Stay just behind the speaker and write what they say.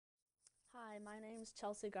my name's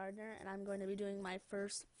Chelsea Gardner, and I'm going to be doing my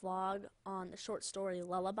first vlog on the short story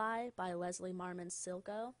Lullaby by Leslie Marmon's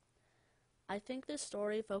Silko. I think this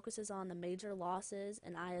story focuses on the major losses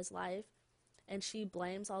in Aya's life, and she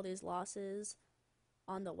blames all these losses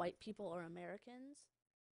on the white people or Americans.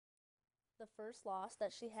 The first loss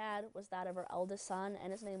that she had was that of her eldest son,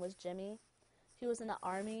 and his name was Jimmy. He was in the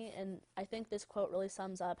army, and I think this quote really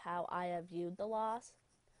sums up how Aya viewed the loss.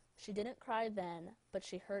 She didn't cry then, but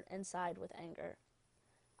she hurt inside with anger.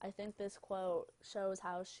 I think this quote shows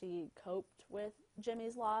how she coped with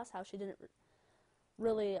Jimmy's loss, how she didn't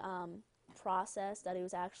really process that he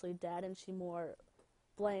was actually dead, and she more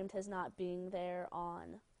blamed his not being there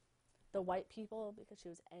on the white people because she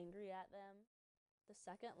was angry at them. The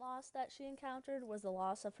second loss that she encountered was the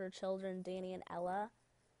loss of her children, Danny and Ella.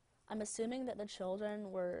 I'm assuming that the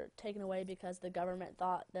children were taken away because the government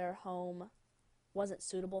thought their home wasn't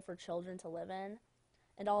suitable for children to live in.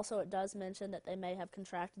 And also it does mention that they may have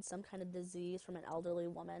contracted some kind of disease from an elderly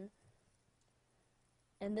woman.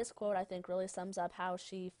 And this quote, I think, really sums up how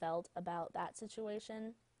she felt about that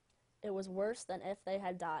situation. It was worse than if they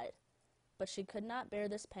had died, but she could not bear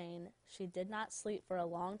this pain. She did not sleep for a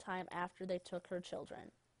long time after they took her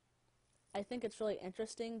children. I think it's really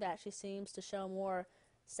interesting that she seems to show more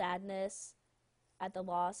sadness at the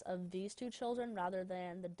loss of these two children rather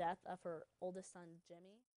than the death of her oldest son,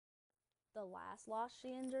 Jimmy. The last loss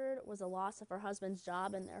she endured was the loss of her husband's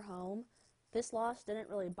job in their home. This loss didn't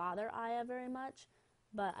really bother Aya very much,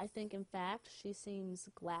 but I think in fact she seems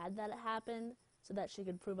glad that it happened so that she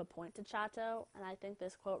could prove a point to Chato, and I think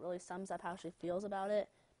this quote really sums up how she feels about it.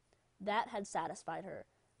 That had satisfied her,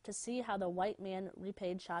 to see how the white man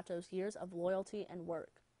repaid Chato's years of loyalty and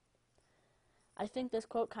work. I think this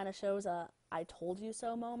quote kind of shows a "I told you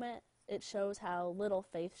so" moment. It shows how little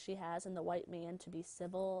faith she has in the white man to be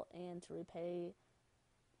civil and to repay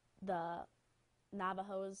the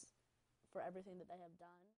Navajos for everything that they have done.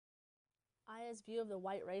 Aya's view of the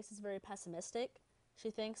white race is very pessimistic. She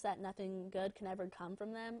thinks that nothing good can ever come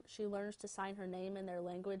from them. She learns to sign her name in their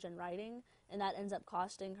language and writing, and that ends up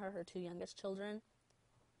costing her her two youngest children.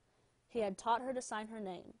 He had taught her to sign her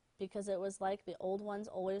name, because it was like the old ones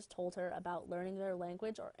always told her about learning their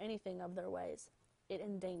language or anything of their ways. It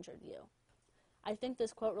endangered you. I think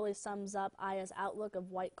this quote really sums up Aya's outlook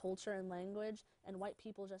of white culture and language, and white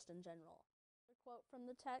people just in general. The quote from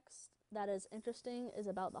the text that is interesting is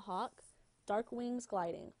about the hawk. Dark wings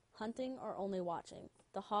gliding, hunting or only watching.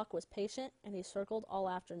 The hawk was patient, and he circled all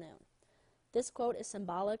afternoon. This quote is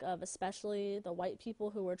symbolic of especially the white people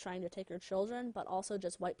who were trying to take her children, but also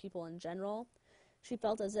just white people in general. She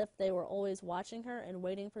felt as if they were always watching her and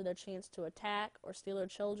waiting for their chance to attack or steal her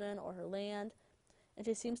children or her land, and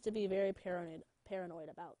she seems to be very paranoid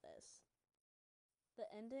about this. The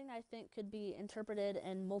ending, I think, could be interpreted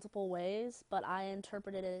in multiple ways, but I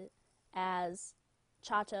interpreted it as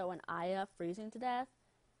Chato and Aya freezing to death,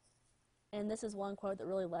 and this is one quote that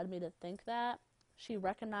really led me to think that. She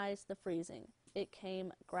recognized the freezing. It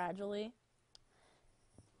came gradually.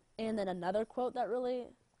 And then another quote that really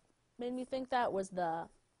made me think that was the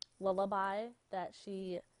lullaby that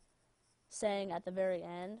she sang at the very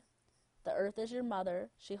end. The earth is your mother,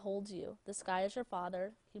 she holds you. The sky is your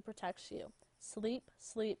father, he protects you. Sleep,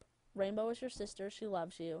 sleep, rainbow is your sister, she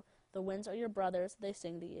loves you. The winds are your brothers, they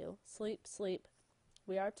sing to you. Sleep, sleep,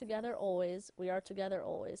 we are together always, we are together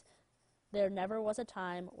always. There never was a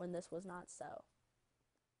time when this was not so.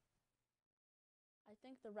 I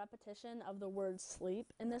think the repetition of the word sleep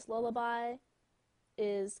in this lullaby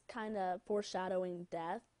is kind of foreshadowing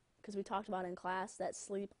death, because we talked about in class that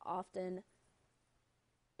sleep often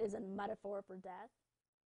is a metaphor for death.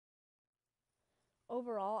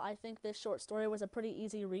 Overall, I think this short story was a pretty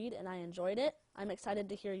easy read and I enjoyed it. I'm excited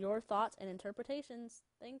to hear your thoughts and interpretations.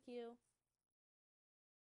 Thank you.